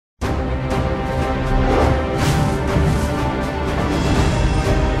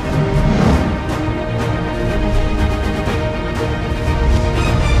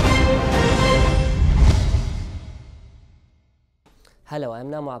Hello,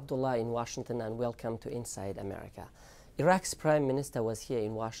 I'm Namo Abdulla in Washington and welcome to Inside America. Iraq's Prime Minister was here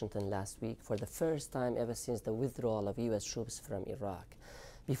in Washington last week for the first time ever since the withdrawal of US troops from Iraq.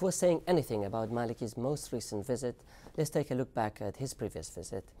 Before saying anything about Maliki's most recent visit, let's take a look back at his previous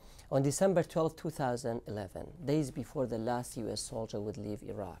visit. On December 12, 2011, days before the last US soldier would leave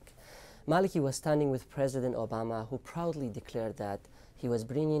Iraq, Maliki was standing with President Obama, who proudly declared that he was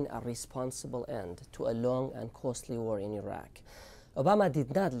bringing a responsible end to a long and costly war in Iraq. Obama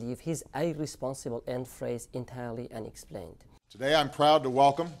did not leave his irresponsible end phrase entirely unexplained. Today I'm proud to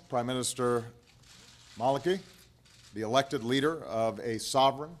welcome Prime Minister Maliki, the elected leader of a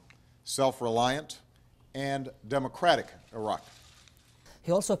sovereign, self-reliant, and democratic Iraq.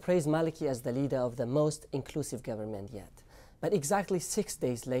 He also praised Maliki as the leader of the most inclusive government yet. But exactly 6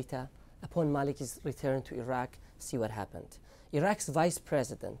 days later, upon Maliki's return to Iraq, see what happened. Iraq's Vice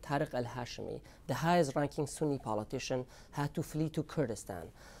President, Tariq al-Hashimi, the highest-ranking Sunni politician, had to flee to Kurdistan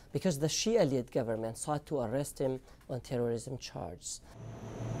because the Shiite-led government sought to arrest him on terrorism charges.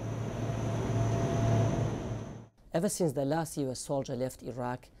 Ever since the last US soldier left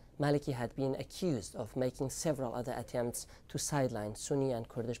Iraq, Maliki had been accused of making several other attempts to sideline Sunni and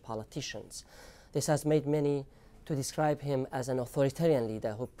Kurdish politicians. This has made many to describe him as an authoritarian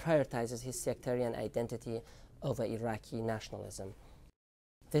leader who prioritizes his sectarian identity over Iraqi nationalism.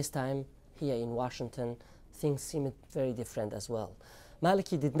 This time, here in Washington, things seemed very different as well.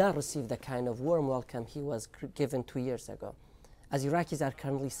 Maliki did not receive the kind of warm welcome he was given 2 years ago. As Iraqis are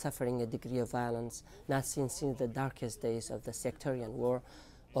currently suffering a degree of violence not seen since the darkest days of the sectarian war,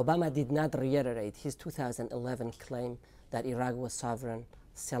 Obama did not reiterate his 2011 claim that Iraq was sovereign,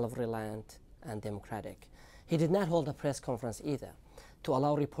 self-reliant, and democratic. He did not hold a press conference either to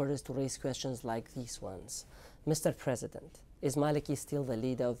allow reporters to raise questions like these ones. Mr. President, is Maliki still the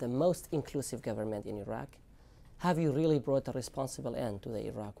leader of the most inclusive government in Iraq? Have you really brought a responsible end to the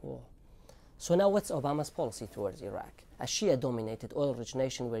Iraq war? So now what's Obama's policy towards Iraq, a Shia-dominated oil-rich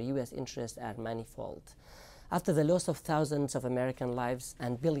nation where US interests are manifold? After the loss of thousands of American lives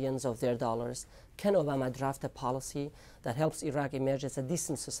and billions of their dollars, can Obama draft a policy that helps Iraq emerge as a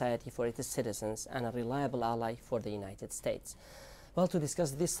decent society for its citizens and a reliable ally for the United States? Well, to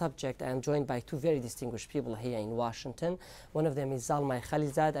discuss this subject, I am joined by two very distinguished people here in Washington. One of them is Zalmay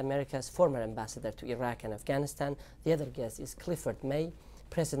Khalilzad, America's former ambassador to Iraq and Afghanistan. The other guest is Clifford May,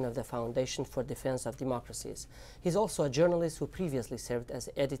 president of the Foundation for Defense of Democracies. He's also a journalist who previously served as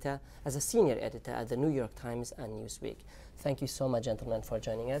a senior editor at the New York Times and Newsweek. Thank you so much, gentlemen, for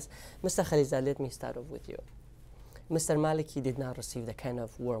joining us. Mr. Khalilzad, let me start off with you. Mr. Maliki did not receive the kind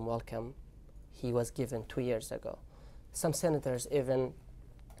of warm welcome he was given 2 years ago. Some senators even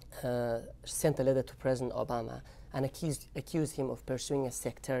sent a letter to President Obama and accused him of pursuing a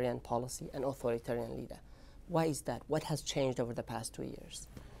sectarian policy, an authoritarian leader. Why is that? What has changed over the past 2 years?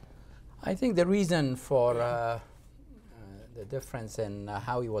 I think the reason for the difference in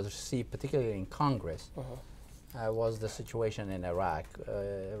how he was received, particularly in Congress, was the situation in Iraq.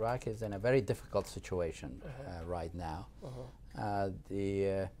 Iraq is in a very difficult situation right now.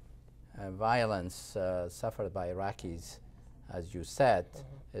 The violence suffered by Iraqis, as you said,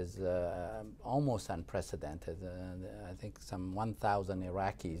 is almost unprecedented. I think some 1,000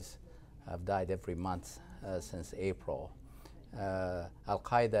 Iraqis have died every month since April.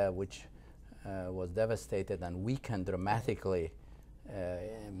 Al-Qaeda, which was devastated and weakened dramatically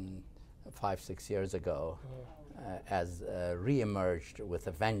 5-6 years ago, has re-emerged with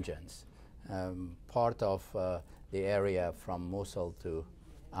a vengeance. Part of the area from Mosul to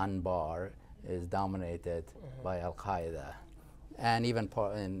Anbar is dominated by Al-Qaeda. And even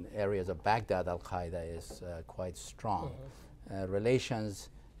in areas of Baghdad, Al-Qaeda is quite strong. Relations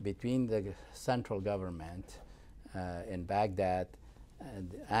between the central government in Baghdad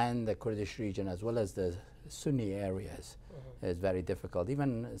and the Kurdish region, as well as the Sunni areas, is very difficult.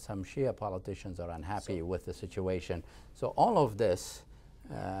 Even some Shia politicians are unhappy with the situation. So all of this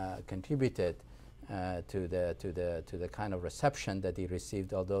contributed to the kind of reception that he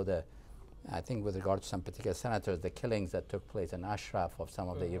received, although I think with regard to some particular senators, the killings that took place in Ashraf of some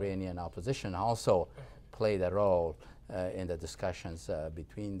of the Iranian opposition also played a role in the discussions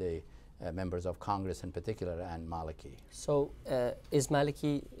between the members of Congress in particular and Maliki. So is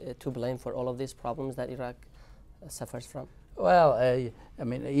Maliki to blame for all of these problems that Iraq suffers from? Well, I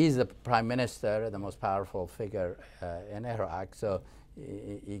mean, he's the prime minister, the most powerful figure in Iraq, so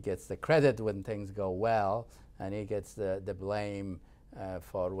he gets the credit when things go well, and he gets the blame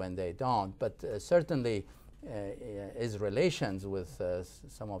for when they don't. But certainly his relations with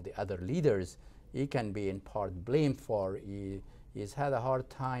some of the other leaders, he can be in part blamed for. He's had a hard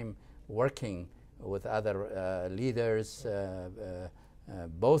time working with other leaders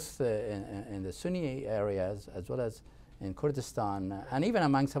both in the Sunni areas as well as in Kurdistan, and even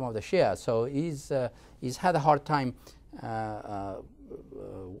among some of the Shia. So he's had a hard time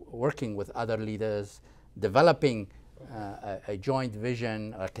working with other leaders, developing a joint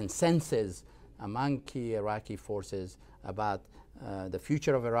vision, a consensus among key Iraqi forces about the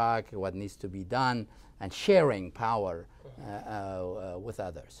future of Iraq, what needs to be done, and sharing power with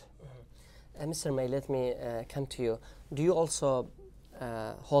others. Mr. May, let me come to you. Do you also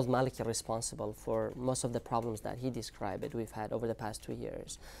hold Maliki responsible for most of the problems that he described that we've had over the past 2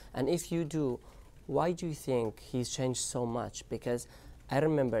 years? And if you do, why do you think he's changed so much? Because I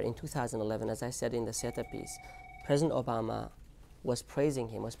remember in 2011, as I said in the setup piece, President Obama was praising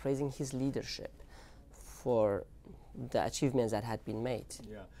him, was praising his leadership for the achievements that had been made.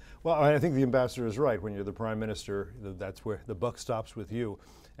 Yeah. Well, I think the ambassador is right. When you're the prime minister, that's where the buck stops with you.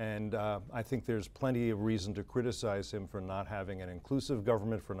 And I think there's plenty of reason to criticize him for not having an inclusive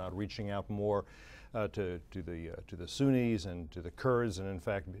government, for not reaching out more to the Sunnis and to the Kurds, and in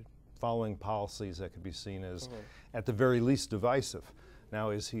fact following policies that could be seen as at the very least divisive.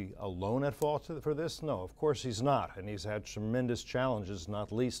 Now, is he alone at fault for this? No, of course he's not. And he's had tremendous challenges,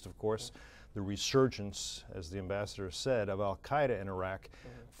 not least, of course, the resurgence, as the ambassador said, of al-Qaeda in Iraq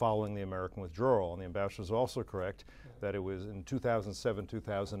following the American withdrawal. And the ambassador is also correct that it was in 2007,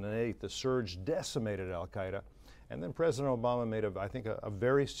 2008, the surge decimated al-Qaeda. And then President Obama made, I think, a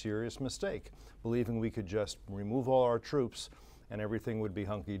very serious mistake, believing we could just remove all our troops and everything would be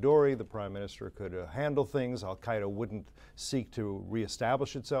hunky-dory. The prime minister could handle things. Al-Qaeda wouldn't seek to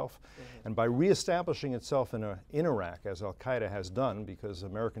reestablish itself. And by reestablishing itself in Iraq, as Al-Qaeda has done, because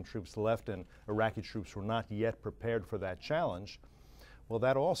American troops left and Iraqi troops were not yet prepared for that challenge, well,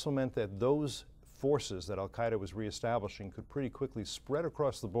 that also meant that those forces that Al-Qaeda was reestablishing could pretty quickly spread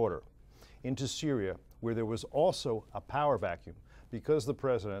across the border into Syria, where there was also a power vacuum, because the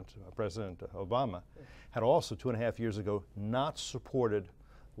President Obama, had also 2.5 years ago not supported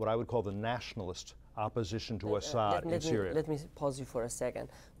what I would call the nationalist opposition to Assad in Syria. Let me pause you for a second.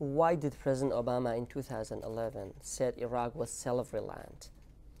 Why did President Obama in 2011 said Iraq was self-reliant?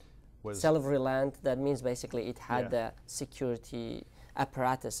 Self-reliant, that means basically it had the security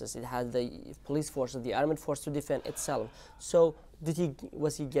apparatuses, it had the police forces, the armed force to defend itself. So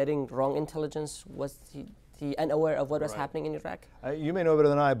was he getting wrong intelligence? Was he unaware of what was happening in Iraq? You may know better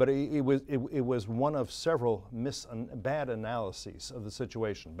than I, but it was one of several bad analyses of the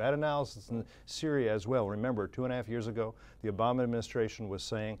situation. Bad analysis in Syria as well. Remember, 2.5 years ago, the Obama administration was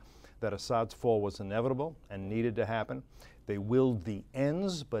saying that Assad's fall was inevitable and needed to happen. They willed the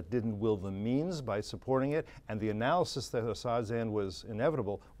ends, but didn't will the means by supporting it. And the analysis that Assad's end was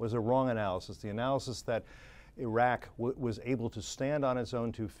inevitable was a wrong analysis. The analysis that Iraq was able to stand on its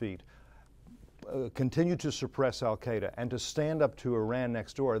own 2 feet, continue to suppress al-Qaeda, and to stand up to Iran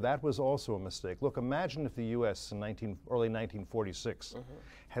next door, that was also a mistake. Look, imagine if the U.S. in early 1946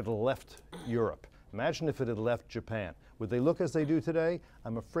 had left Europe. Imagine if it had left Japan. Would they look as they do today?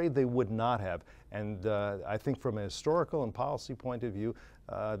 I'm afraid they would not have. And I think from a historical and policy point of view,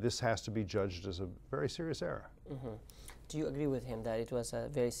 this has to be judged as a very serious error. Do you agree with him that it was a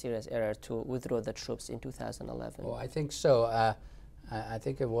very serious error to withdraw the troops in 2011? Well, I think so. I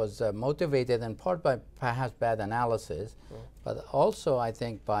think it was motivated in part by perhaps bad analysis, but also I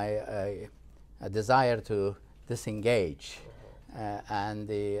think by a desire to disengage. And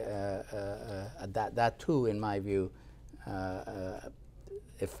that too, in my view,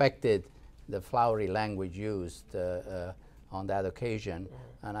 affected the flowery language used on that occasion.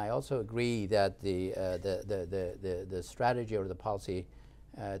 And I also agree that the strategy or the policy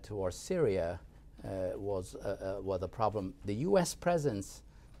towards Syria was a problem. The U.S. presence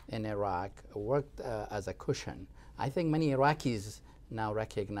in Iraq worked as a cushion. I think many Iraqis now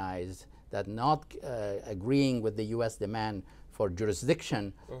recognize that not agreeing with the U.S. demand for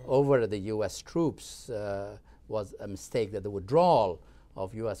jurisdiction over the U.S. troops was a mistake, that the withdrawal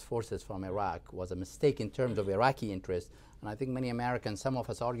of U.S. forces from Iraq was a mistake in terms of Iraqi interests. And I think many Americans, some of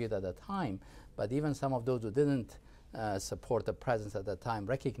us argued at the time, but even some of those who didn't support the presence at the time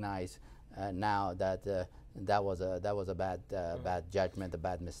recognize now that that was a bad judgment, a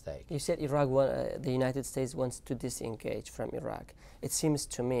bad mistake. You said Iraq, the United States wants to disengage from Iraq. It seems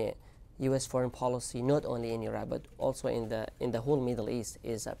to me U.S. foreign policy, not only in Iraq but also in the whole Middle East,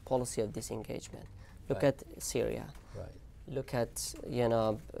 is a policy of disengagement. Look at Syria. Look at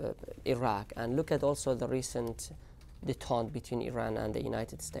Iraq, and look at also the recent detente between Iran and the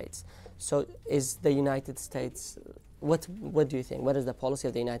United States. So is the United States, what do you think? What is the policy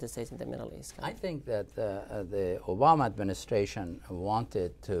of the United States in the Middle East? I think that the Obama administration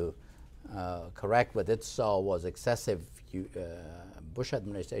wanted to correct what it saw was excessive Bush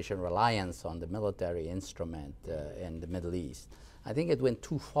administration reliance on the military instrument in the Middle East. I think it went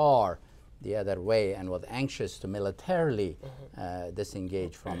too far the other way and was anxious to militarily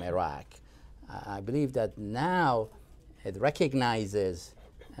disengage from Iraq. I believe that now it recognizes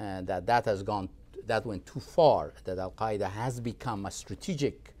that went too far, that al-Qaeda has become a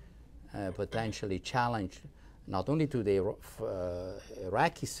strategic potentially challenge not only to the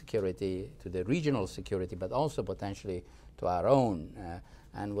Iraqi security, to the regional security, but also potentially to our own,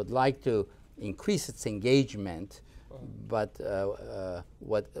 and would like to increase its engagement. But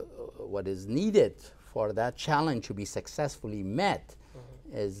what is needed for that challenge to be successfully met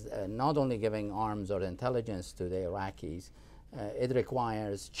is not only giving arms or intelligence to the Iraqis, it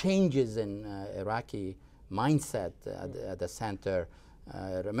requires changes in Iraqi mindset at the center.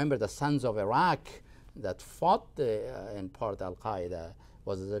 Remember, the Sons of Iraq that fought in part al-Qaeda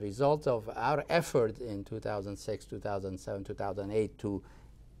was the result of our effort in 2006, 2007, 2008 to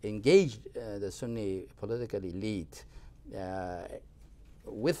engage the Sunni political elite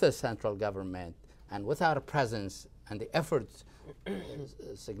with the central government and with our presence and the efforts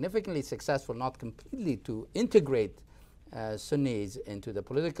significantly successful, not completely, to integrate Sunnis into the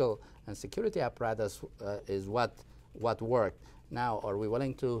political and security apparatus is what worked. Now, are we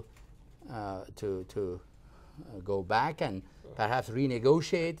willing to go back and perhaps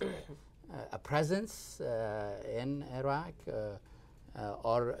renegotiate a presence in Iraq?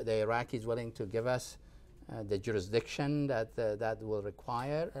 Are the Iraqis willing to give us the jurisdiction that will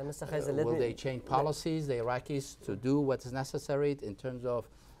require? Mr. Khaizer, will they change policies, the Iraqis, to do what is necessary in terms of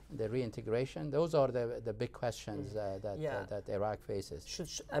the reintegration? Those are the big questions that Iraq faces.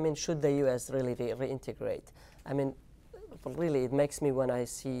 Should the U.S. really reintegrate? Really, it makes me, when I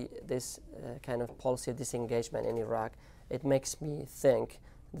see this kind of policy of disengagement in Iraq, it makes me think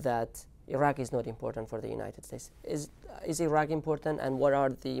that Iraq is not important for the United States. Is Iraq important, and what are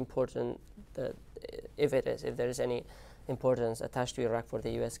the important, if there is any importance attached to Iraq for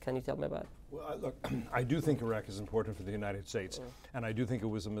the U.S.? Can you tell me about it? Well, look, I do think Iraq is important for the United States, and I do think it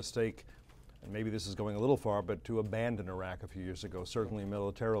was a mistake, and maybe this is going a little far, but to abandon Iraq a few years ago, certainly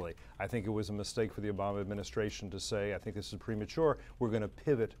militarily. I think it was a mistake for the Obama administration to say, I think this is premature, we're going to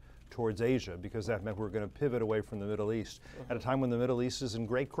pivot towards Asia, because that meant we're going to pivot away from the Middle East at a time when the Middle East is in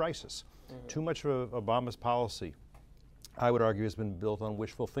great crisis. Too much of Obama's policy, I would argue, has been built on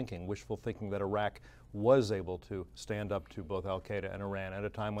wishful thinking that Iraq was able to stand up to both al-Qaeda and Iran at a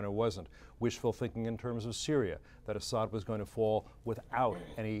time when it wasn't. Wishful thinking in terms of Syria, that Assad was going to fall without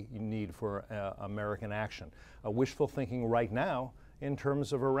any need for American action. Wishful thinking right now in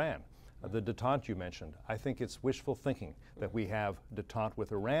terms of Iran. The detente you mentioned, I think it's wishful thinking that we have detente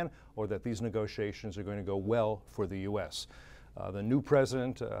with Iran, or that these negotiations are going to go well for the U.S. The new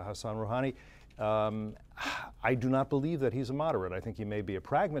president, Hassan Rouhani, I do not believe that he's a moderate. I think he may be a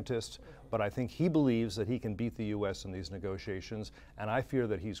pragmatist, but I think he believes that he can beat the U.S. in these negotiations, and I fear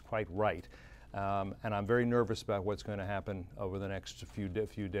that he's quite right. And I'm very nervous about what's going to happen over the next few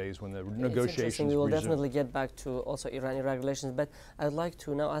days when the negotiations We will resume. definitely get back to also Iran-Iraq relations, but I'd like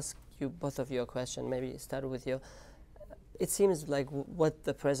to now ask you, both of you, a question, maybe start with you. It seems like what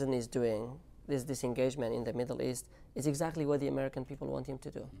the president is doing, this disengagement in the Middle East, is exactly what the American people want him to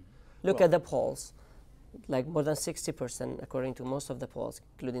do. Look at the polls. Like more than 60%, according to most of the polls,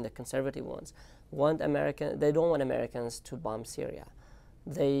 including the conservative ones, they don't want Americans to bomb Syria.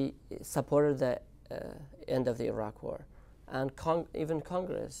 They supported the end of the Iraq War. And even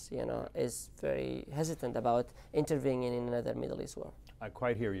Congress, is very hesitant about intervening in another Middle East war. I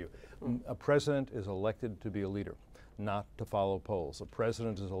quite hear you. A president is elected to be a leader, not to follow polls. A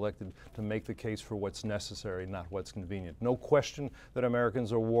president is elected to make the case for what's necessary, not what's convenient. No question that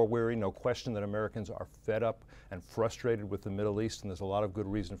Americans are war-weary, no question that Americans are fed up and frustrated with the Middle East, and there's a lot of good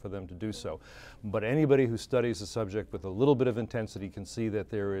reason for them to do so. But anybody who studies the subject with a little bit of intensity can see that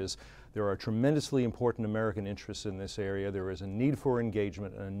there are tremendously important American interests in this area. There is a need for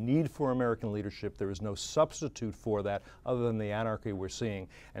engagement and a need for American leadership. There is no substitute for that other than the anarchy we're seeing.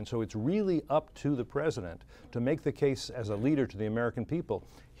 And so it's really up to the president to make the case as a leader to the American people.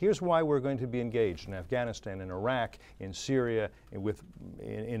 Here's why we're going to be engaged in Afghanistan, in Iraq, in Syria, with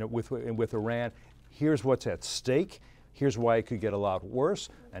Iran. Here's what's at stake. Here's why it could get a lot worse,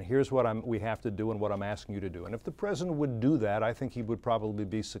 and here's what we have to do and what I'm asking you to do. And if the president would do that, I think he would probably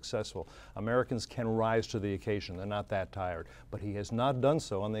be successful. Americans can rise to the occasion. They're not that tired. But he has not done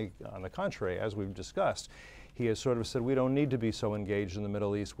so. On the contrary, as we've discussed, he has sort of said, we don't need to be so engaged in the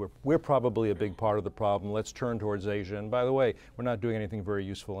Middle East. We're probably a big part of the problem. Let's turn towards Asia. And by the way, we're not doing anything very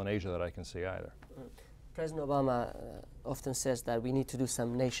useful in Asia that I can see either. President Obama often says that we need to do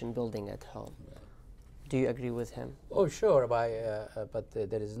some nation building at home. Do you agree with him? Oh, sure, but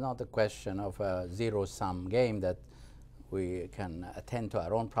there is not a question of a zero-sum game that we can attend to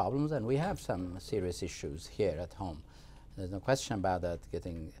our own problems, and we have some serious issues here at home. There's no question about that.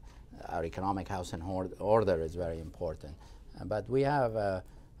 Getting our economic house in order is very important. But we have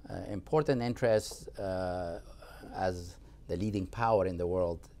important interests as the leading power in the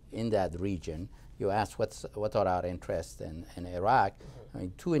world in that region. You asked what are our interests in Iraq. I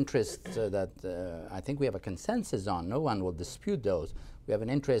mean, two interests that I think we have a consensus on. No one will dispute those. We have an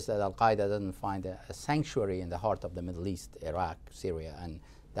interest that al-Qaeda doesn't find a sanctuary in the heart of the Middle East, Iraq, Syria, and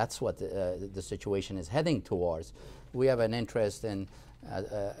that's what the situation is heading towards. We have an interest in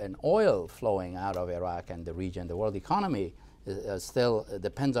oil flowing out of Iraq and the region. The world economy still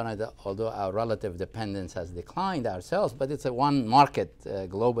depends on it, although our relative dependence has declined ourselves, but it's a one market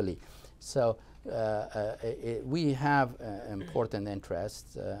globally. So we have important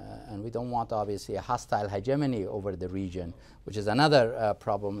interests, and we don't want, obviously, a hostile hegemony over the region, which is another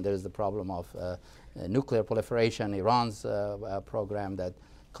problem. There's the problem of nuclear proliferation, Iran's program that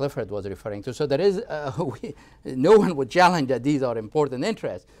Clifford was referring to. So there is, no one would challenge that these are important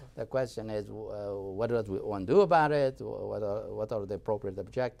interests. The question is, what does one do about it? What are the appropriate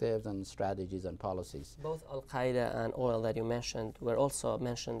objectives and strategies and policies? Both al-Qaeda and oil that you mentioned were also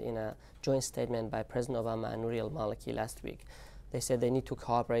mentioned in a joint statement by President Obama and Nuri al-Maliki last week. They said they need to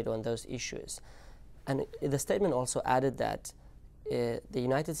cooperate on those issues. And the statement also added that the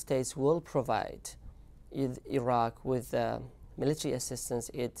United States will provide Iraq with military assistance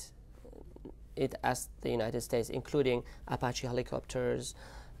it asked the United States, including Apache helicopters,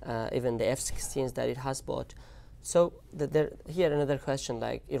 even the F-16s that it has bought. So here another question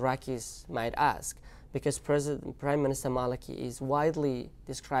like Iraqis might ask, because Prime Minister Maliki is widely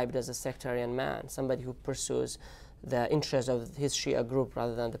described as a sectarian man, somebody who pursues the interests of his Shia group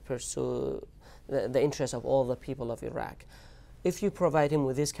rather than the interests of all the people of Iraq. If you provide him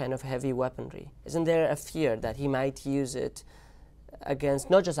with this kind of heavy weaponry, isn't there a fear that he might use it against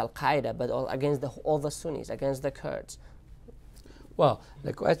not just al-Qaeda, but against all the Sunnis, against the Kurds? Well,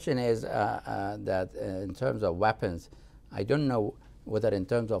 the question is that in terms of weapons, I don't know whether in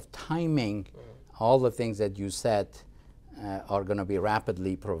terms of timing, all the things that you said are going to be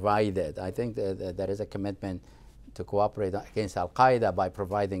rapidly provided. I think that there is a commitment to cooperate against al-Qaeda by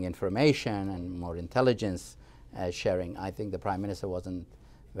providing information and more intelligence sharing. I think the Prime Minister wasn't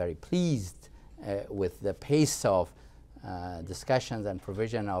very pleased with the pace of discussions and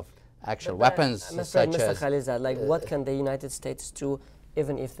provision of actual weapons, such Mr. as... Khalizad, like what can the United States do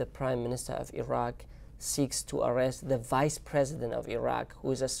even if the Prime Minister of Iraq seeks to arrest the Vice President of Iraq,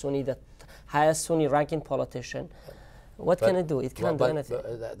 who is a Sunni, the highest Sunni ranking politician? What can it do? It can't do anything.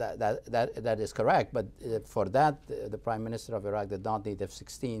 That is correct, but for that, the Prime Minister of Iraq did not need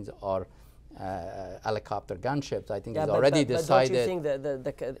F-16s or helicopter gunships. I think he's already decided. But don't you think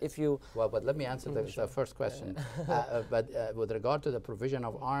that if you... Well, but let me answer the first question. But with regard to the provision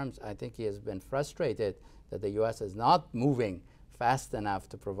of arms, I think he has been frustrated that the U.S. is not moving fast enough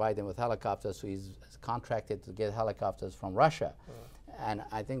to provide him with helicopters, so he's contracted to get helicopters from Russia. And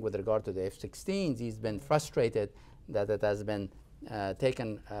I think with regard to the F-16s, he's been frustrated that it has been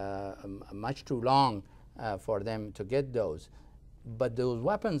taken much too long for them to get those. But those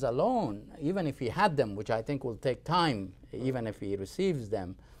weapons alone, even if he had them, which I think will take time, even if he receives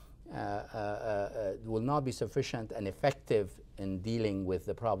them, will not be sufficient and effective in dealing with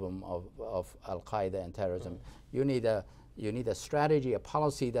the problem of al-Qaeda and terrorism. You need a strategy, a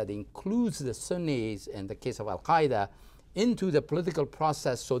policy that includes the Sunnis, in the case of al-Qaeda, into the political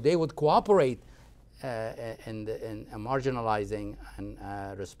process so they would cooperate in marginalizing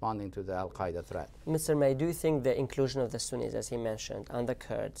and responding to the al-Qaeda threat. Mr. May, do you think the inclusion of the Sunnis, as he mentioned, and the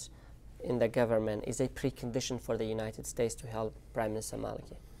Kurds in the government is a precondition for the United States to help Prime Minister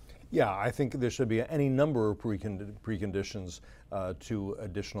Maliki? Yeah, I think there should be any number of preconditions to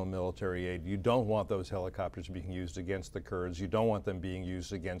additional military aid. You don't want those helicopters being used against the Kurds. You don't want them being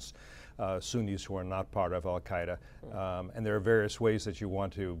used against Sunnis who are not part of al-Qaeda. And there are various ways that you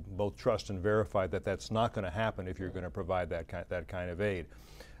want to both trust and verify that that's not going to happen if you're going to provide that kind of aid.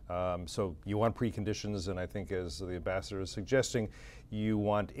 So you want preconditions, and I think, as the ambassador is suggesting, you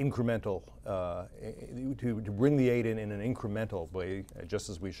want incremental, to bring the aid in an incremental way, just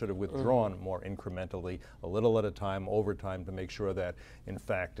as we should have withdrawn more incrementally, a little at a time, over time, to make sure that, in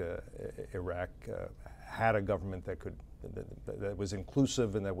fact, Iraq had a government that was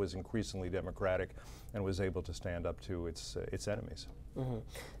inclusive and that was increasingly democratic and was able to stand up to its enemies.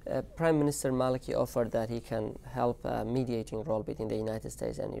 Prime Minister Maliki offered that he can help a mediating role between the United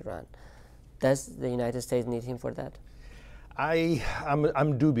States and Iran. Does the United States need him for that?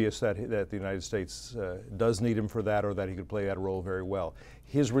 I'm dubious that the United States does need him for that, or that he could play that role very well.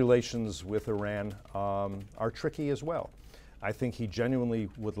 His relations with Iran are tricky as well. I think he genuinely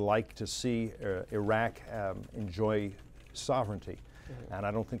would like to see Iraq enjoy sovereignty. And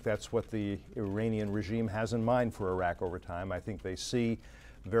I don't think that's what the Iranian regime has in mind for Iraq over time. I think they see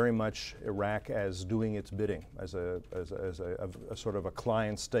very much Iraq as doing its bidding, as a sort of a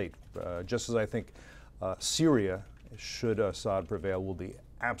client state, just as I think Syria, should Assad prevail, will be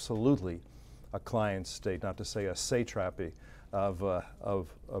absolutely a client state, not to say a satrapy of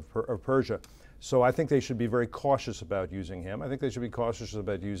Persia. So I think they should be very cautious about using him. I think they should be cautious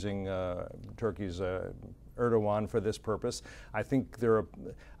about using Turkey's Erdogan for this purpose. I think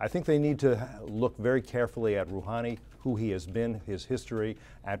they need to look very carefully at Rouhani, who he has been, his history,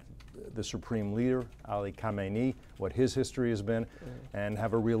 at the supreme leader, Ali Khamenei, what his history has been, and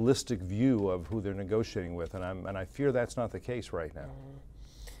have a realistic view of who they're negotiating with. And I fear that's not the case right now.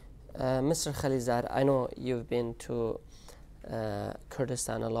 Mr. Khalizad, I know you've been to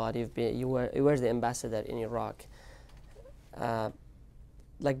Kurdistan a lot. You were the ambassador in Iraq.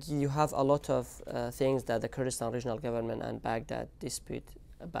 Like, you have a lot of things that the Kurdistan regional government and Baghdad dispute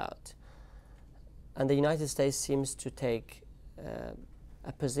about, and the United States seems to take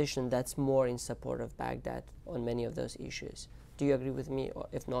a position that's more in support of Baghdad on many of those issues. Do you agree with me, or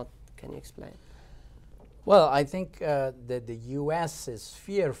if not, can you explain? Well, I think that the U.S. is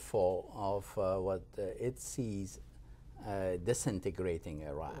fearful of what it sees disintegrating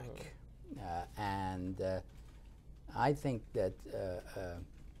Iraq. And I think that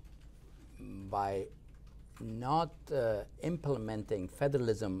by not implementing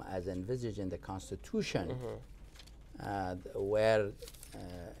federalism as envisaged in the Constitution, where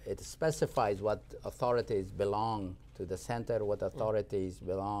it specifies what authorities belong to the center, what authorities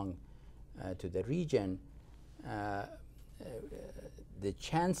belong to the region, the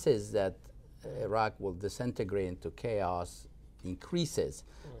chances that Iraq will disintegrate into chaos increases.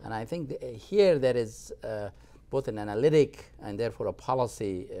 And I think here there is both an analytic and therefore a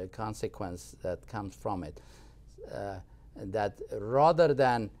policy consequence that comes from it. That rather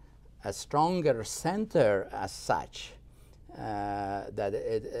than a stronger center as such, that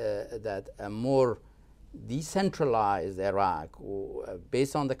a more decentralized Iraq,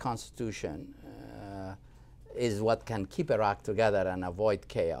 based on the Constitution, is what can keep Iraq together and avoid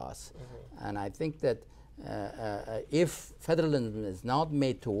chaos. And I think that if federalism is not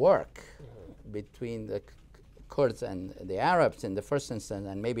made to work between the Kurds and the Arabs in the first instance,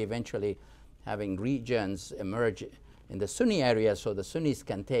 and maybe eventually having regions emerge in the Sunni area so the Sunnis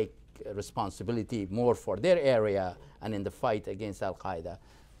can take responsibility more for their area and in the fight against al-Qaeda,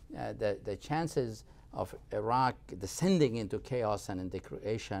 the chances of Iraq descending into chaos and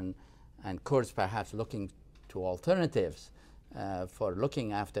integration, and Kurds perhaps looking to alternatives for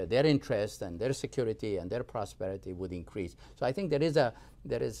looking after their interests and their security and their prosperity would increase. So I think there is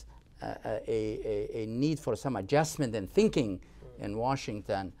a need for some adjustment in thinking in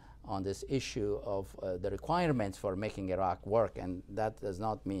Washington on this issue of the requirements for making Iraq work, and that does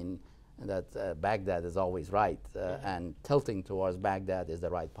not mean that Baghdad is always right, and tilting towards Baghdad is the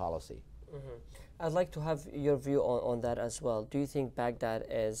right policy. I'd like to have your view on that as well. Do you think Baghdad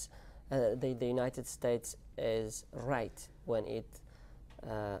is, the United States is right when it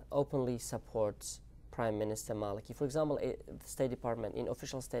openly supports Prime Minister Maliki? For example, the State Department, in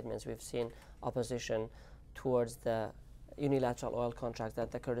official statements, we've seen opposition towards the unilateral oil contract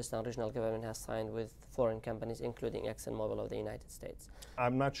that the Kurdistan regional government has signed with foreign companies, including ExxonMobil of the United States.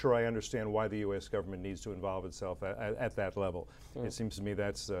 I'm not sure I understand why the U.S. government needs to involve itself at that level. It seems to me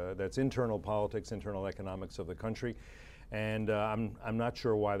that's internal politics, internal economics of the country, and I'm not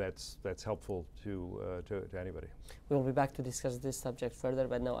sure why that's helpful to anybody. We'll be back to discuss this subject further,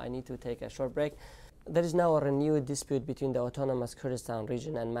 but now I need to take a short break. There is now a renewed dispute between the autonomous Kurdistan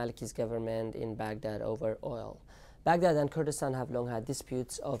region and Maliki's government in Baghdad over oil. Baghdad and Kurdistan have long had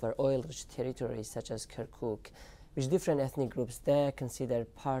disputes over oil-rich territories such as Kirkuk, which different ethnic groups there consider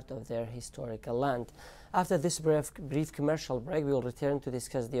part of their historical land. After this brief commercial break, we will return to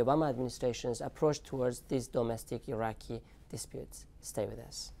discuss the Obama administration's approach towards these domestic Iraqi disputes. Stay with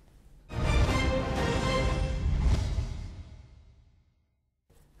us.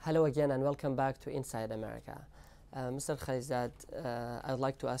 Hello again and welcome back to Inside America. Mr. Khalizad, I'd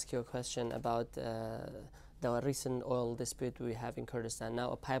like to ask you a question about the recent oil dispute we have in Kurdistan. Now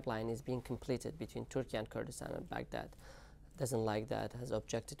a pipeline is being completed between Turkey and Kurdistan, and Baghdad doesn't like that, has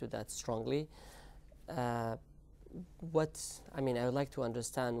objected to that strongly. I would like to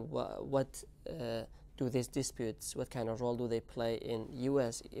understand what do these disputes, what kind of role do they play in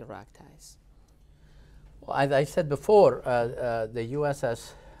U.S.-Iraq ties? Well, as I said before, the U.S.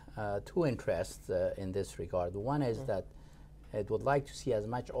 has two interests in this regard. One is that it would like to see as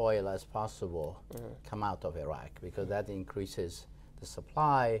much oil as possible come out of Iraq, because that increases the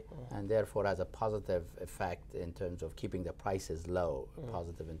supply and therefore has a positive effect in terms of keeping the prices low,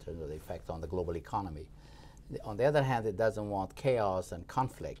 positive in terms of the effect on the global economy. On the other hand, it doesn't want chaos and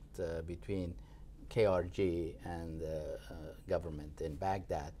conflict between KRG and the government in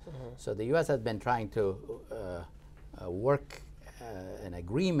Baghdad. So the U.S. has been trying to work an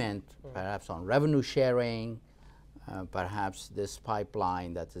agreement, perhaps on revenue sharing, perhaps this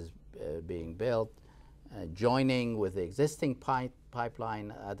pipeline that is being built, joining with the existing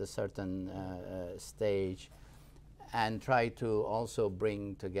pipeline at a certain stage, and try to also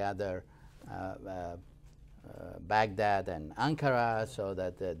bring together Baghdad and Ankara, so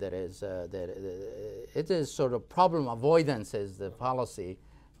that there is it is sort of problem avoidance is the policy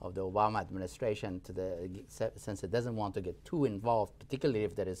of the Obama administration, to the since it doesn't want to get too involved, particularly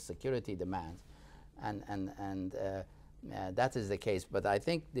if there is security demands, and that is the case. But I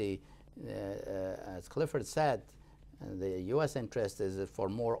think as Clifford said, the U.S. interest is for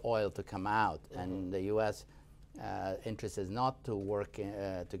more oil to come out, and the U.S. interest is not to work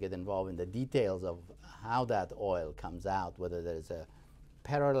to get involved in the details of how that oil comes out, whether there's a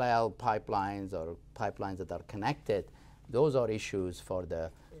parallel pipelines or pipelines that are connected. Those are issues for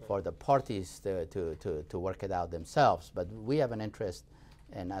the parties to work it out themselves. But we have an interest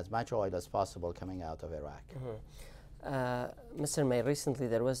in as much oil as possible coming out of Iraq. Mr. May, recently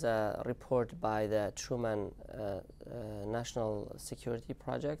there was a report by the Truman National Security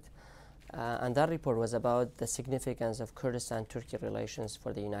Project, and that report was about the significance of Kurdistan-Turkey relations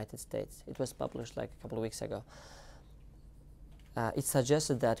for the United States. It was published like a couple of weeks ago. It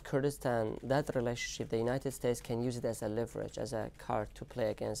suggested that Kurdistan, that relationship, the United States can use it as a leverage, as a card to play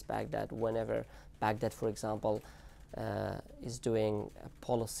against Baghdad whenever Baghdad, for example, is doing a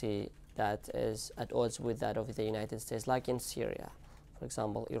policy that is at odds with that of the United States, like in Syria. For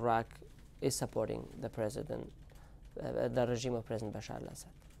example, Iraq is supporting the president, the regime of President Bashar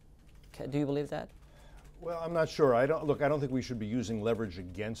al-Assad. Do you believe that? Well, I'm not sure. I don't think we should be using leverage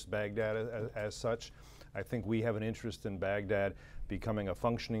against Baghdad as such. I think we have an interest in Baghdad becoming a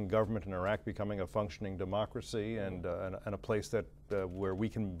functioning government and Iraq becoming a functioning democracy, and a place that where we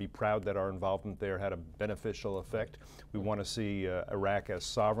can be proud that our involvement there had a beneficial effect. We want to see Iraq as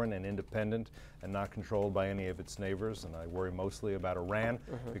sovereign and independent and not controlled by any of its neighbors. And I worry mostly about Iran,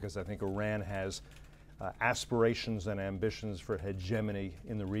 because I think Iran has aspirations and ambitions for hegemony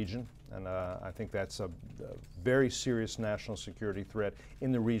in the region. And I think that's a very serious national security threat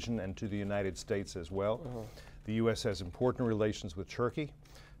in the region and to the United States as well. The U.S. has important relations with Turkey,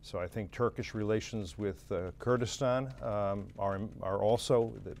 so I think Turkish relations with Kurdistan are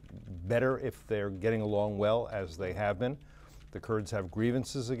also better if they're getting along well, as they have been. The Kurds have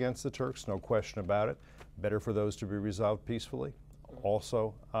grievances against the Turks, no question about it. Better for those to be resolved peacefully,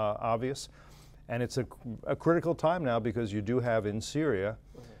 also obvious. And it's a critical time now, because you do have in Syria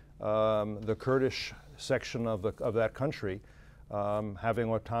the Kurdish section of that country having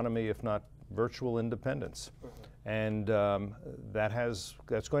autonomy, if not virtual independence. And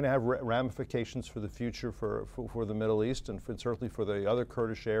that's going to have ramifications for the future for the Middle East, and certainly for the other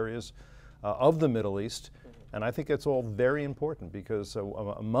Kurdish areas of the Middle East. And I think it's all very important, because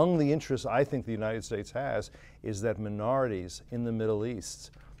among the interests I think the United States has is that minorities in the Middle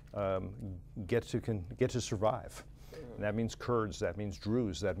East get to survive. And that means Kurds, that means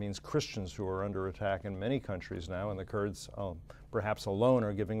Druze, that means Christians who are under attack in many countries now, and the Kurds perhaps alone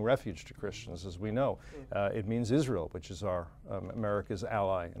are giving refuge to Christians, as we know. It means Israel, which is America's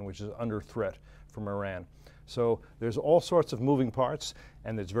ally and which is under threat from Iran. So there's all sorts of moving parts,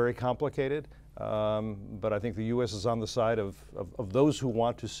 and it's very complicated. But I think the U.S. is on the side of those who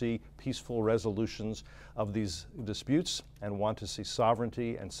want to see peaceful resolutions of these disputes and want to see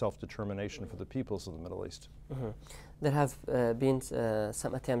sovereignty and self-determination for the peoples of the Middle East. There have been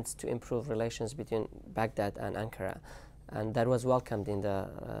some attempts to improve relations between Baghdad and Ankara, and that was welcomed in the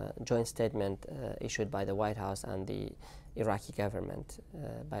joint statement issued by the White House and the Iraqi government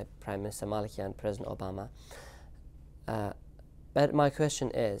by Prime Minister Maliki and President Obama. But my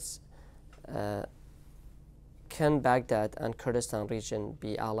question is, can Baghdad and Kurdistan region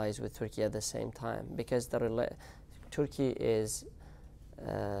be allies with Turkey at the same time? Because Turkey is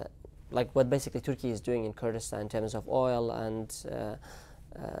like what basically Turkey is doing in Kurdistan in terms of oil, and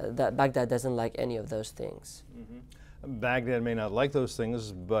that Baghdad doesn't like any of those things. Baghdad may not like those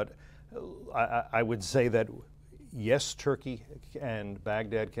things, but I would say that yes, Turkey and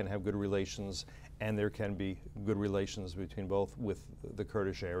Baghdad can have good relations, and there can be good relations between both with the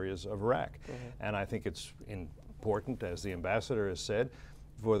Kurdish areas of Iraq. And I think it's important, as the ambassador has said,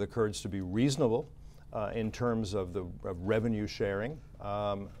 for the Kurds to be reasonable in terms of the revenue sharing.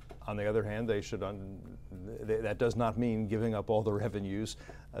 On the other hand, they should that does not mean giving up all the revenues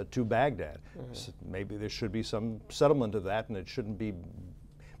to Baghdad. So maybe there should be some settlement of that, and it shouldn't be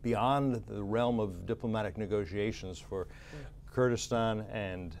beyond the realm of diplomatic negotiations for Kurdistan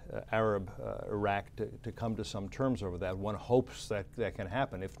and Arab Iraq to come to some terms over that. One hopes that that can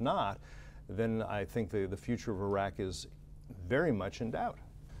happen. If not, then I think the future of Iraq is very much in doubt.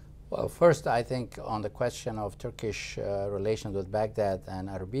 Well, first, I think on the question of Turkish relations with Baghdad and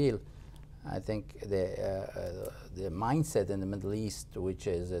Erbil, I think the mindset in the Middle East, which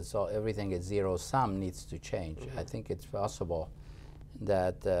is everything is zero-sum, needs to change. I think it's possible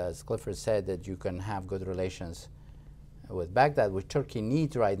that, as Clifford said, that you can have good relations with Baghdad, which Turkey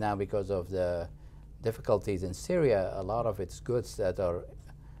needs right now because of the difficulties in Syria. A lot of its goods that are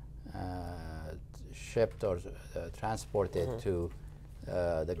shipped or transported to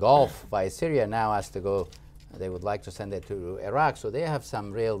the Gulf by Syria now has to go. They would like to send it to Iraq, so they have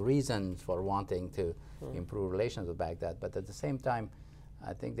some real reasons for wanting to improve relations with Baghdad. But at the same time,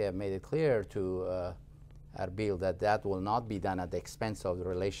 I think they have made it clear to Erbil that that will not be done at the expense of the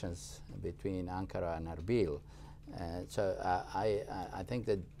relations between Ankara and Erbil. So I think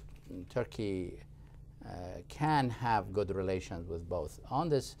that Turkey can have good relations with both. On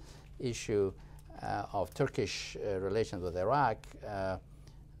this issue of Turkish relations with Iraq,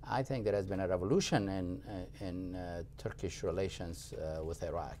 I think there has been a revolution in Turkish relations with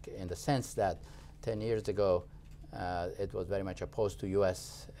Iraq, in the sense that 10 years ago it was very much opposed to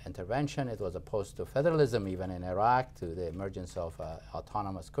U.S. intervention. It was opposed to federalism even in Iraq, to the emergence of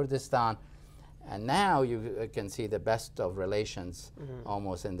autonomous Kurdistan. And now you can see the best of relations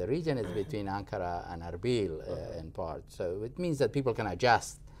almost in the region is between Ankara and Erbil in part. So it means that people can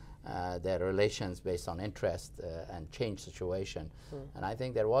adjust their relations based on interest and change situation. And I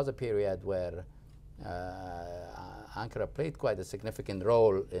think there was a period where Ankara played quite a significant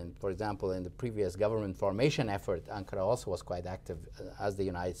role in, for example, in the previous government formation effort. Ankara also was quite active, as the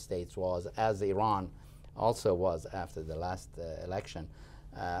United States was, as Iran also was after the last election.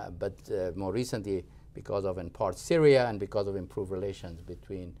 But more recently, because of in part Syria and because of improved relations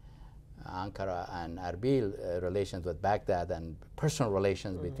between Ankara and Erbil, relations with Baghdad and personal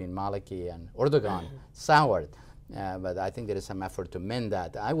relations between Maliki and Erdogan soured. But I think there is some effort to mend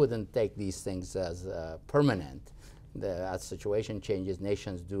that. I wouldn't take these things as permanent. As situation changes,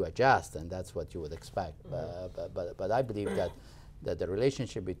 nations do adjust, and that's what you would expect. But I believe that the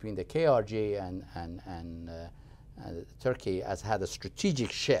relationship between the KRG and Turkey has had a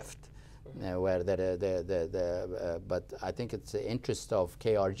strategic shift. Where but I think it's the interest of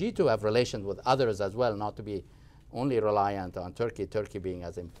KRG to have relations with others as well, not to be only reliant on Turkey, Turkey being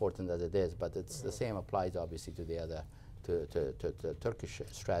as important as it is, but it's the same applies obviously to the other, to Turkish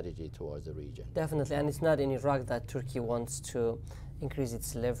strategy towards the region. Definitely, and it's not in Iraq that Turkey wants to increase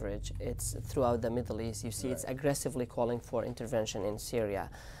its leverage. It's throughout the Middle East. You see, it's aggressively calling for intervention in Syria,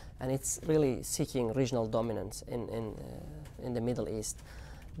 and it's really seeking regional dominance in the Middle East.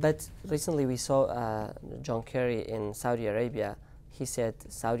 But recently we saw John Kerry in Saudi Arabia. He said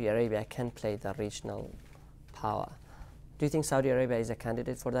Saudi Arabia can play the regional power. Do you think Saudi Arabia is a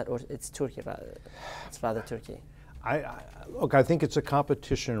candidate for that, or it's Turkey? It's rather Turkey. Look, I think it's a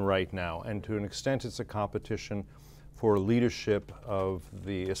competition right now, and to an extent it's a competition for leadership of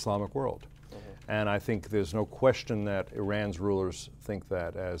the Islamic world. And I think there's no question that Iran's rulers think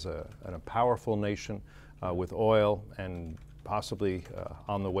that as a powerful nation with oil and possibly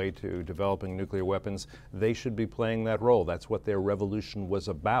on the way to developing nuclear weapons, they should be playing that role. That's what their revolution was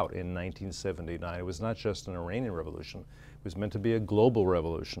about in 1979. It was not just an Iranian revolution. It was meant to be a global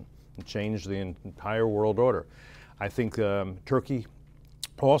revolution. It changed the entire world order. I think Turkey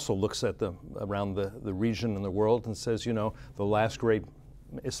also looks at around the region and the world and says, you know, the last great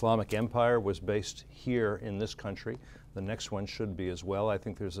Islamic empire was based here in this country. The next one should be as well. I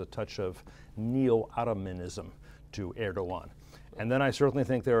think there's a touch of neo-Ottomanism to Erdogan. And then I certainly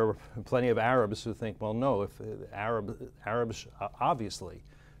think there are plenty of Arabs who think, well, no, if Arabs obviously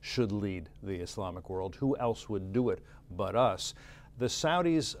should lead the Islamic world, who else would do it but us? The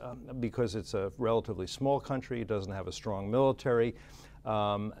Saudis, because it's a relatively small country, it doesn't have a strong military,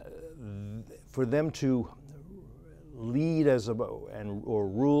 for them to lead or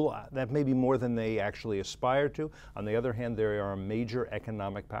rule, that may be more than they actually aspire to. On the other hand, they are a major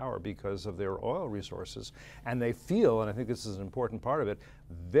economic power because of their oil resources. And they feel, and I think this is an important part of it,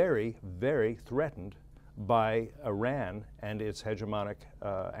 very, very threatened by Iran and its hegemonic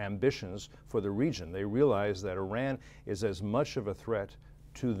ambitions for the region. They realize that Iran is as much of a threat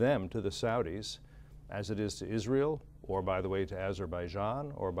to them, to the Saudis, as it is to Israel, or by the way to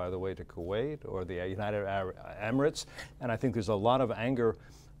Azerbaijan, or by the way to Kuwait, or the United Arab Emirates. And I think there's a lot of anger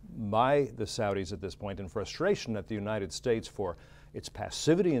by the Saudis at this point and frustration at the United States for its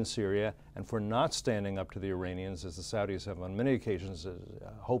passivity in Syria and for not standing up to the Iranians, as the Saudis have on many occasions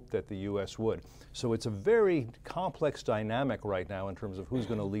hoped that the U.S. would. So it's a very complex dynamic right now in terms of who's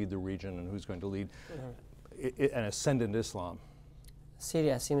going to lead the region and who's going to lead an ascendant Islam.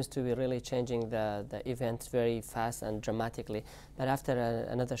 Syria seems to be really changing the events very fast and dramatically. But after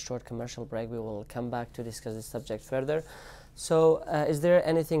another short commercial break, we will come back to discuss this subject further. So is there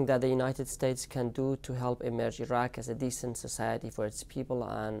anything that the United States can do to help emerge Iraq as a decent society for its people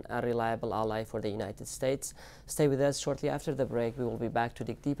and a reliable ally for the United States? Stay with us. Shortly after the break, we will be back to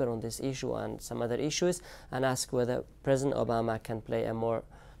dig deeper on this issue and some other issues and ask whether President Obama can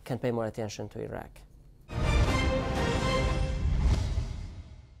pay more attention to Iraq.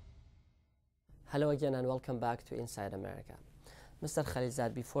 Hello again and welcome back to Inside America. Mr.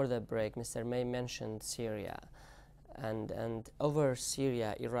 Khalilzad, before the break, Mr. May mentioned Syria. And over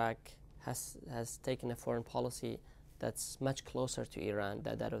Syria, Iraq has taken a foreign policy that's much closer to Iran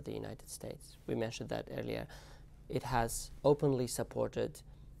than that of the United States. We mentioned that earlier. It has openly supported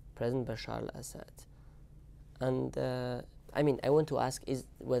President Bashar al-Assad. And I want to ask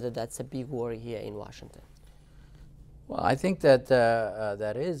whether that's a big worry here in Washington. Well, I think that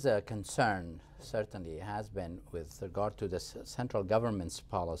there is a concern, certainly has been, with regard to the central government's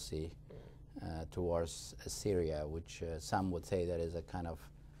policy towards Syria, which some would say that is a kind of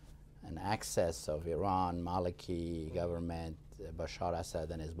an access of Iran, Maliki government, Bashar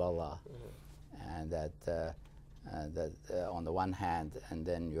Assad and Hezbollah, and that on the one hand, and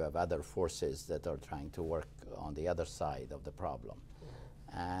then you have other forces that are trying to work on the other side of the problem.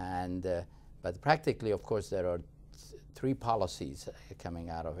 And but practically, of course, there are three policies coming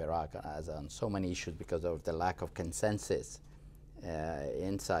out of Iraq as on so many issues because of the lack of consensus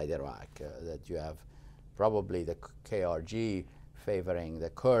inside Iraq, that you have probably the KRG favoring the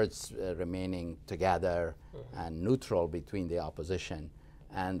Kurds remaining together and neutral between the opposition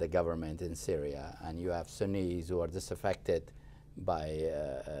and the government in Syria, and you have Sunnis who are disaffected by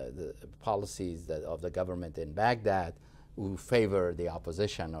the policies of the government in Baghdad who favor the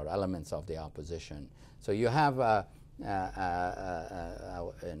opposition or elements of the opposition. So you have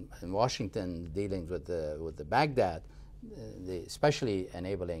in Washington dealings with the Baghdad, especially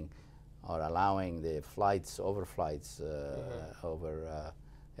enabling or allowing the overflights over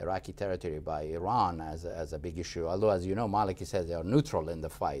Iraqi territory by Iran as a big issue. Although, as you know, Maliki says they are neutral in the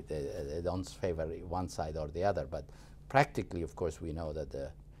fight. They don't favor one side or the other. But practically, of course, we know that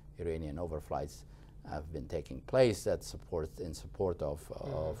the Iranian overflights have been taking place in support of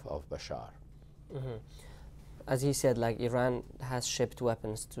Bashar. As he said, like Iran has shipped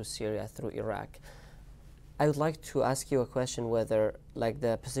weapons to Syria through Iraq. I would like to ask you a question whether, like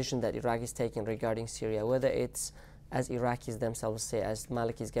the position that Iraq is taking regarding Syria, whether it's, as Iraqis themselves say, as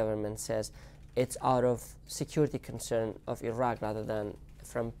Maliki's government says, it's out of security concern of Iraq rather than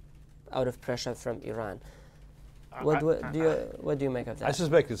out of pressure from Iran. What do you make of that? I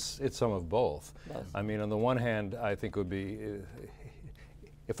suspect it's some of both. I mean, on the one hand, I think it would be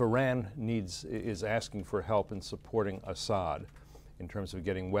if Iran is asking for help in supporting Assad in terms of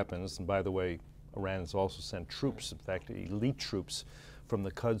getting weapons, and by the way, Iran has also sent troops, in fact, elite troops from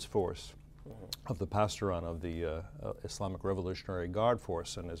the Quds force of the Pasdaran of the Islamic Revolutionary Guard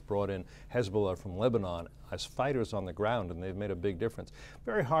force, and has brought in Hezbollah from Lebanon as fighters on the ground, and they've made a big difference.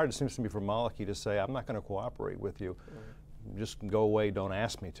 Very hard, it seems to me, for Maliki to say, I'm not going to cooperate with you. Just go away, don't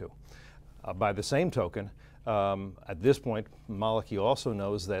ask me to. By the same token, at this point, Maliki also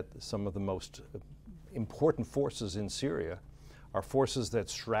knows that some of the most important forces in Syria are forces that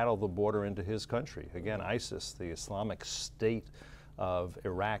straddle the border into his country. Again, ISIS, the Islamic State of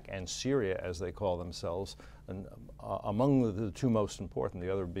Iraq and Syria, as they call themselves, and among the two most important,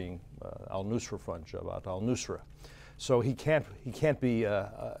 the other being al-Nusra Front, Jabhat al-Nusra. So he can't be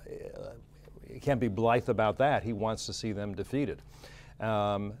blithe about that. He wants to see them defeated.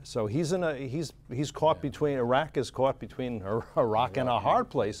 So he's caught between, Iraq is caught between Iraq and a hard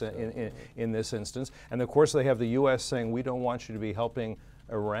place in this instance. And of course they have the U.S. saying, we don't want you to be helping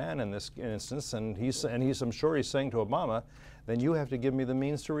Iran in this instance. And I'm sure he's saying to Obama, then you have to give me the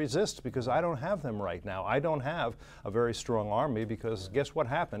means to resist, because I don't have them right now. I don't have a very strong army, because guess what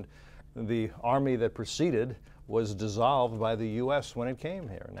happened? the army that preceded was dissolved by the U.S. when it came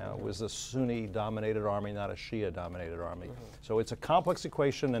here. Now, it was a Sunni-dominated army, not a Shia-dominated army. So it's a complex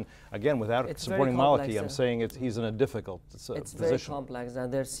equation, and again, without supporting Maliki, I'm saying he's in a difficult position. It's very complex,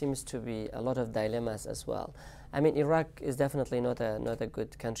 and there seems to be a lot of dilemmas as well. I mean, Iraq is definitely not a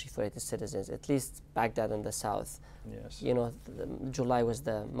good country for its citizens, at least Baghdad in the south. Yes. You know, July was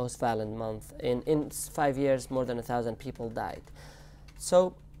the most violent month. In 5 years, more than 1,000 people died.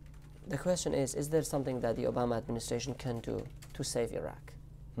 So the question is there something that the Obama administration can do to save Iraq?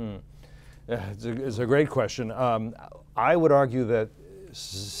 It's a great question. I would argue that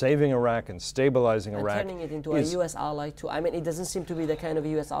saving Iraq and stabilizing Iraq turning it into a U.S. ally too. I mean, it doesn't seem to be the kind of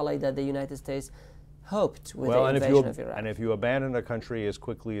U.S. ally that the United States hoped with the invasion of Iraq. And if you abandon a country as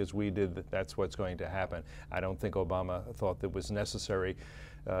quickly as we did, that's what's going to happen. I don't think Obama thought that it was necessary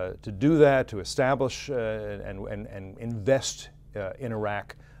to do that, to establish and invest in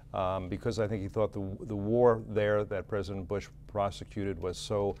Iraq, because I think he thought the war there that President Bush prosecuted was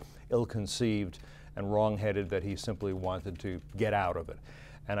so ill-conceived and wrong-headed that he simply wanted to get out of it.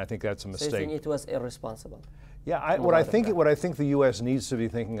 And I think that's a mistake. So you think it was irresponsible? Yeah, what I think the U.S. needs to be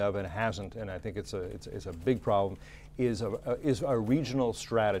thinking of and hasn't, and I think it's a big problem, is a regional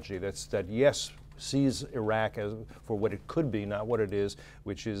strategy that yes, sees Iraq as for what it could be, not what it is,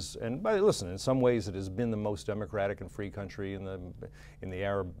 which is, and listen, in some ways it has been the most democratic and free country in the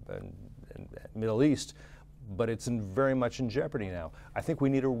Arab and Middle East, but it's very much in jeopardy now. I think we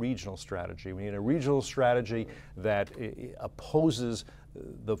need a regional strategy. We need a regional strategy that opposes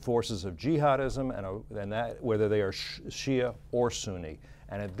the forces of jihadism, and that whether they are Shia or Sunni.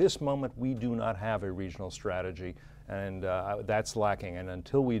 And at this moment, we do not have a regional strategy, and that's lacking. And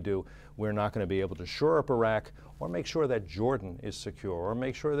until we do, we're not going to be able to shore up Iraq, or make sure that Jordan is secure, or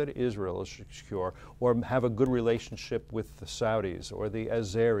make sure that Israel is secure, or have a good relationship with the Saudis or the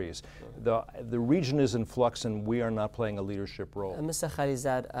Azeris. The region is in flux, and we are not playing a leadership role. Mr.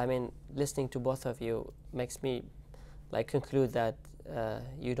 Khalizad, I mean, listening to both of you makes me conclude that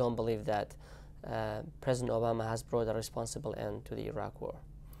you don't believe that President Obama has brought a responsible end to the Iraq war.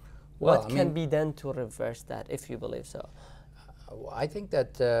 Well, what can be done to reverse that, if you believe so? I think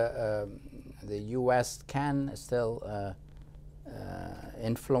that the U.S. can still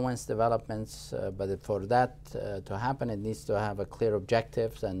influence developments, but for that to happen, it needs to have a clear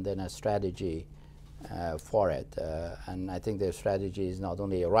objectives and then a strategy for it. And I think the strategy is not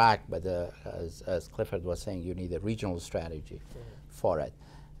only Iraq, but as Clifford was saying, you need a regional strategy for it.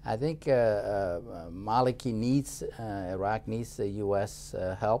 I think Maliki needs, Iraq needs the U.S.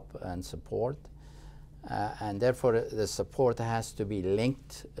 help and support. And therefore, the support has to be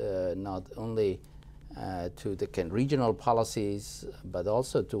linked not only to the regional policies, but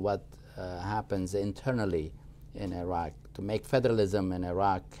also to what happens internally in Iraq. To make federalism in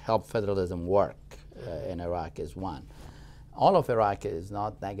Iraq, help federalism work in Iraq is one. All of Iraq is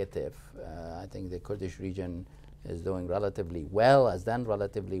not negative. I think the Kurdish region is doing relatively well, has done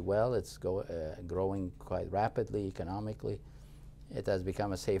relatively well. It's growing quite rapidly economically. It has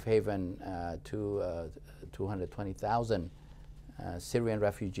become a safe haven to 220,000 Syrian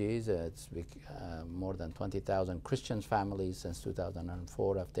refugees. It's more than 20,000 Christian families since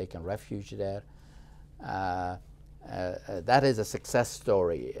 2004 have taken refuge there. That is a success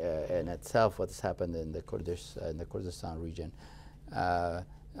story in itself, what's happened in the Kurdistan region. But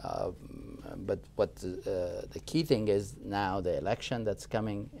what the key thing is now the election that's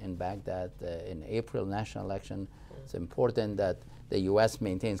coming in Baghdad in April, national election. It's important that the U.S.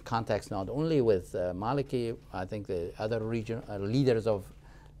 maintains contacts not only with Maliki. I think the other region leaders of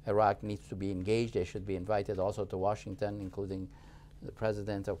Iraq needs to be engaged. They should be invited also to Washington, including the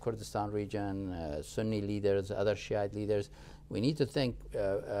president of Kurdistan region, Sunni leaders, other Shiite leaders. We need to think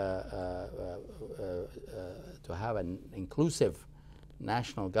to have an inclusive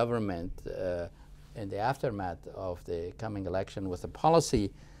national government in the aftermath of the coming election with a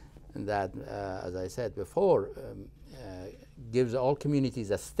policy that, as I said before, gives all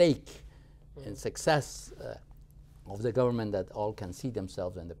communities a stake in success of the government, that all can see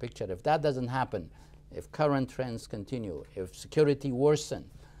themselves in the picture. If that doesn't happen, if current trends continue, if security worsen,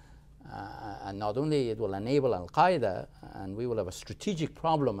 and not only it will enable al-Qaeda, and we will have a strategic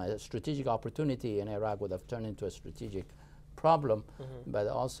problem, a strategic opportunity in Iraq would have turned into a strategic problem, but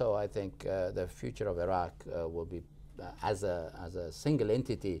also I think the future of Iraq will be, as a single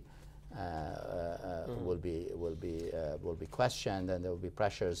entity, will be questioned, and there will be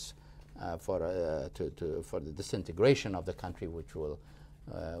pressures for the disintegration of the country, which will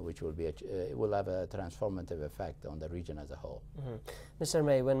have a transformative effect on the region as a whole. Mr.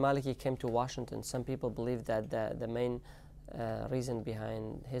 May, when Maliki came to Washington, some people believe that the main reason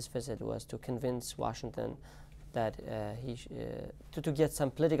behind his visit was to convince Washington that to get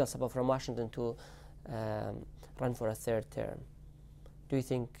some political support from Washington to run for a third term. Do you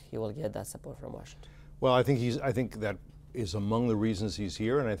think he will get that support from Washington? Well, I think that is among the reasons he's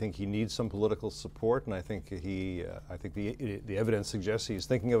here, and I think he needs some political support. And I think the evidence suggests he's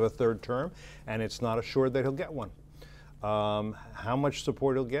thinking of a third term, and it's not assured that he'll get one. How much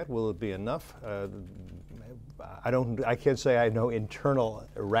support he'll get? Will it be enough? I can't say I know internal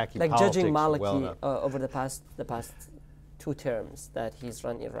Iraqi like politics judging Maliki well over the past 2 terms that he's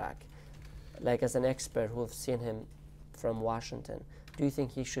run Iraq, like as an expert who've seen him from Washington, do you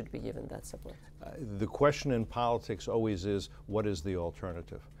think he should be given that support? The question in politics always is, what is the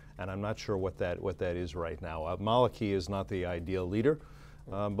alternative? And I'm not sure what that is right now. Maliki is not the ideal leader,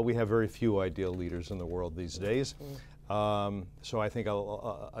 but we have very few ideal leaders in the world these days. So I think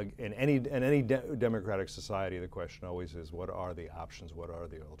in any democratic society, the question always is, what are the options? What are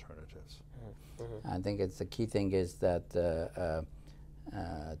the alternatives? I think the key thing is that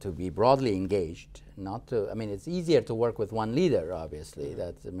to be broadly engaged, not to, I mean, it's easier to work with one leader, obviously,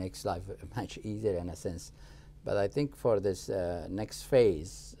 that makes life much easier in a sense. But I think for this next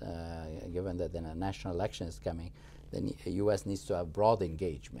phase, given that the national election is coming, the U.S. needs to have broad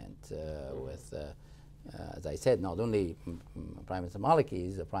engagement with, as I said, not only Prime Minister Maliki,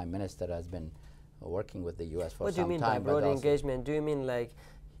 he's the Prime Minister, has been working with the U.S. for some time. What do you mean by broad engagement? Do you mean like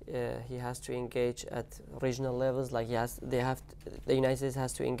he has to engage at regional levels, like the United States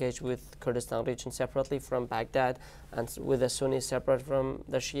has to engage with Kurdistan region separately from Baghdad and with the Sunnis separate from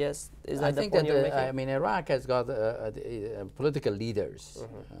the Shias? Is that the point you're making? I mean, Iraq has got political leaders,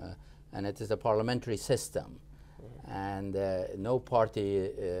 and it is a parliamentary system, and no party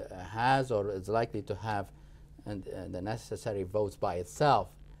has or is likely to have the necessary votes by itself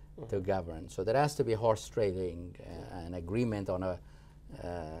to govern. So there has to be horse trading, an agreement on a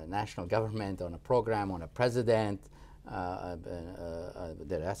national government, on a program, on a president.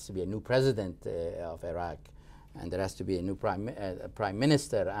 There has to be a new president of Iraq, and there has to be a new prime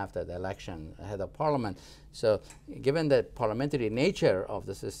minister after the election, head of parliament. So given the parliamentary nature of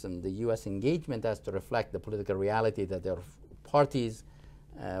the system, the U.S. engagement has to reflect the political reality that there are parties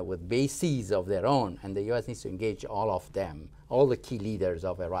with bases of their own, and the U.S. needs to engage all of them, all the key leaders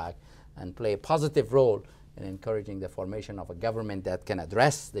of Iraq, and play a positive role in encouraging the formation of a government that can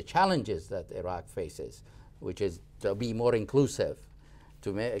address the challenges that Iraq faces, which is to be more inclusive,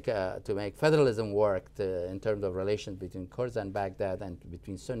 to make federalism work in terms of relations between Kurds and Baghdad, and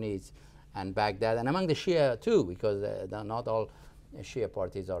between Sunnis and Baghdad, and among the Shia too, because not all Shia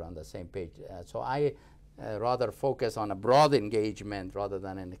parties are on the same page. So I rather focus on a broad engagement rather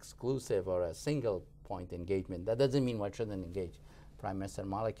than an exclusive or a single point engagement. That doesn't mean one shouldn't engage Prime Minister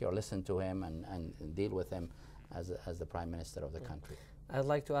Maliki or listen to him and deal with him as the Prime Minister of the country. I'd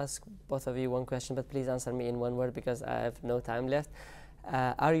like to ask both of you one question, but please answer me in one word because I have no time left.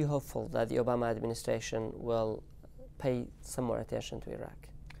 Are you hopeful that the Obama administration will pay some more attention to Iraq?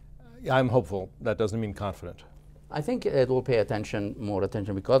 I'm hopeful. That doesn't mean confident. I think it will pay more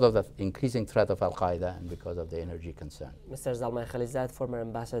attention because of the increasing threat of al-Qaeda and because of the energy concern. Mr. Zalmay Khalilzad, former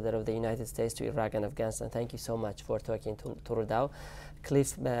ambassador of the United States to Iraq and Afghanistan, thank you so much for talking to Rudao.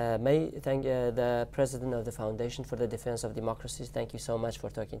 Cliff May, thank the president of the Foundation for the Defense of Democracies, thank you so much for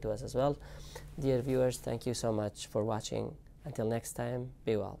talking to us as well. Dear viewers, thank you so much for watching. Until next time,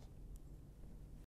 be well.